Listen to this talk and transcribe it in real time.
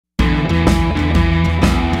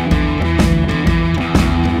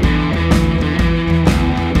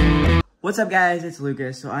What's up, guys? It's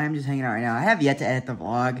Lucas. So I am just hanging out right now. I have yet to edit the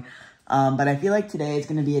vlog, but I feel like today is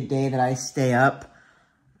going to be a day that I stay up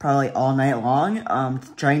probably all night long,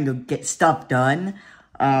 trying to get stuff done.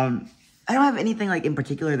 I don't have anything like in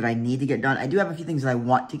particular that I need to get done. I do have a few things that I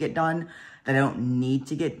want to get done that I don't need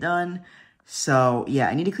to get done. So yeah,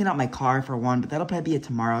 I need to clean out my car for one, but that'll probably be a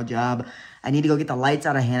tomorrow job. I need to go get the lights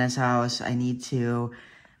out of Hannah's house. I need to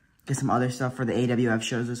get some other stuff for the AWF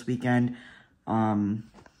shows this weekend.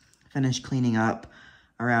 Finish cleaning up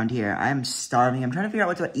around here. I'm starving. I'm trying to figure out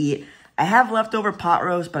what to eat. I have leftover pot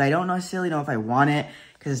roast, but I don't necessarily know if I want it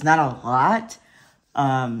because it's not a lot.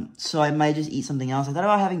 So I might just eat something else. I thought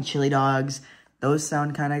about having chili dogs. Those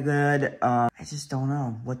sound kind of good. I just don't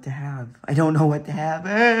know what to have. I don't know what to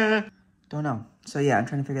have. Don't know. So yeah, I'm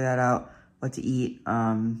trying to figure that out, what to eat.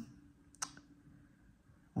 We'll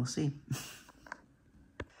see.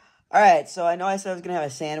 All right, so I know I said I was going to have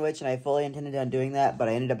a sandwich, and I fully intended on doing that, but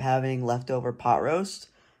I ended up having leftover pot roast,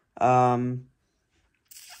 because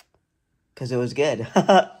it was good.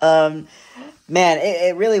 Man,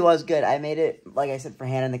 it really was good. I made it, like I said, for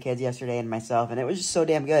Hannah and the kids yesterday and myself, and it was just so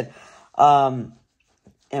damn good. And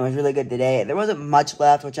it was really good today. There wasn't much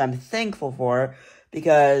left, which I'm thankful for,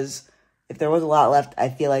 because if there was a lot left, I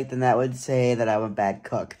feel like then that would say that I'm a bad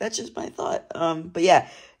cook. That's just my thought. But yeah,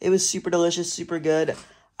 it was super delicious, super good.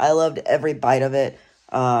 I loved every bite of it.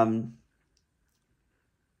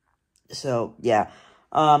 So, yeah.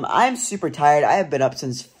 I'm super tired. I have been up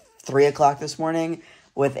since 3 o'clock this morning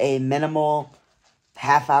with a minimal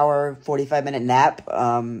half-hour, 45-minute nap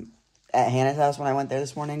at Hannah's house when I went there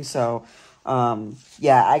this morning. So,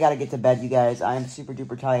 yeah, I got to get to bed, you guys. I am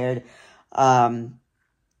super-duper tired.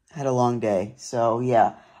 Had a long day. So,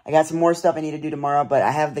 yeah. I got some more stuff I need to do tomorrow, but I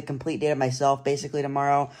have the complete day to myself basically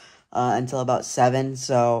tomorrow. Until about 7,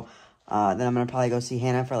 so then I'm going to probably go see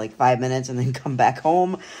Hannah for like 5 minutes and then come back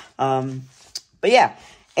home. But yeah,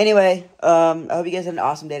 anyway, I hope you guys had an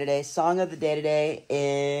awesome day today. Song of the day today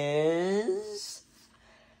is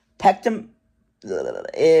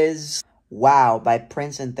Wow by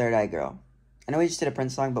Prince and Third Eye Girl. I know we just did a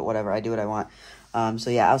Prince song, but whatever, I do what I want. So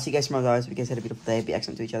yeah, I'll see you guys tomorrow. As always, hope you guys had a beautiful day. Be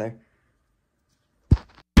excellent to each other.